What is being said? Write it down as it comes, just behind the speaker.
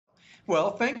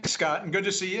Well, thanks, Scott, and good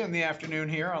to see you in the afternoon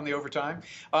here on the overtime.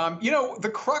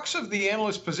 The crux of the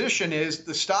analyst position is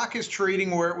the stock is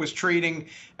trading where it was trading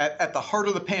at the heart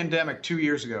of the pandemic 2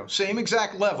 years ago, same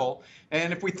exact level.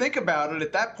 And if we think about it,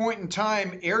 at that point in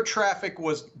time, air traffic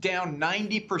was down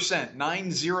 90%,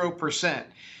 90%.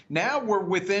 Now we're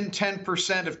within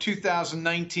 10% of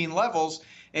 2019 levels.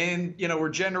 And, we're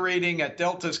generating, at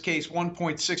Delta's case,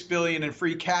 $1.6 billion in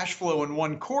free cash flow in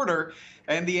one quarter.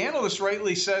 And the analyst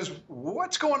rightly says,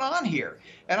 what's going on here?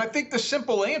 And I think the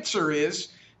simple answer is,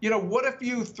 what if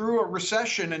you threw a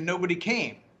recession and nobody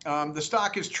came? The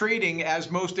stock is trading as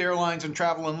most airlines and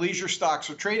travel and leisure stocks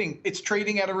are trading. It's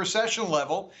trading at a recession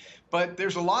level. But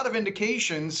there's a lot of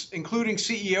indications, including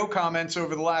CEO comments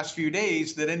over the last few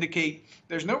days, that indicate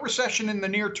there's no recession in the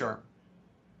near term.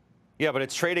 Yeah, but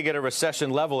it's trading at a recession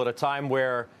level at a time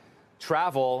where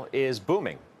travel is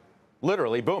booming,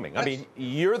 literally booming. I mean,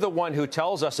 you're the one who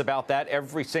tells us about that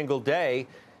every single day.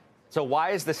 So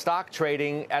why is the stock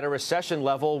trading at a recession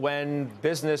level when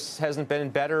business hasn't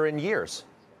been better in years?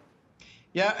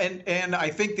 Yeah, and I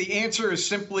think the answer is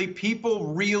simply people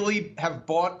really have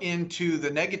bought into the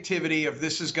negativity of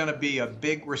this is going to be a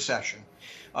big recession.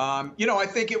 I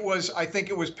think it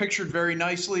was pictured very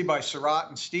nicely by Cerity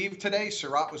and Steve today.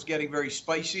 Cerity was getting very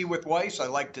spicy with Weiss. I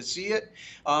like to see it.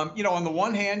 On the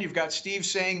one hand, you've got Steve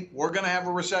saying, we're going to have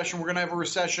a recession. We're going to have a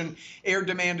recession. Air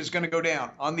demand is going to go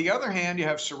down. On the other hand, you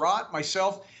have Cerity,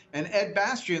 myself, and Ed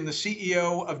Bastian, the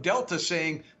CEO of Delta,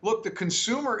 saying, look, the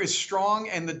consumer is strong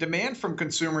and the demand from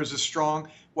consumers is strong,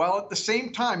 while at the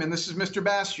same time, and this is Mr.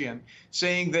 Bastian,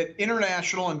 saying that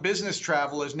international and business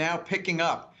travel is now picking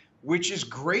up, which is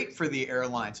great for the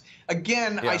airlines.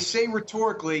 Again, yeah. I say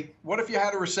rhetorically, what if you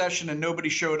had a recession and nobody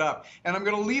showed up? And I'm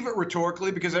going to leave it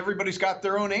rhetorically because everybody's got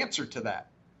their own answer to that.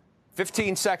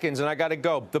 15 seconds, and I got to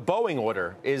go. The Boeing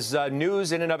order is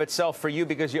news in and of itself for you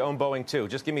because you own Boeing, too.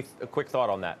 Just give me a quick thought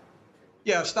on that.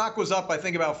 Yeah, stock was up, I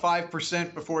think, about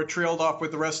 5% before it trailed off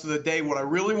with the rest of the day. What I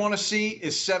really want to see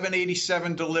is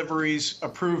 787 deliveries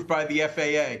approved by the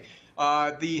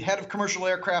FAA. The head of commercial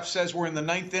aircraft says we're in the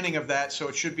ninth inning of that, so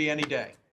it should be any day.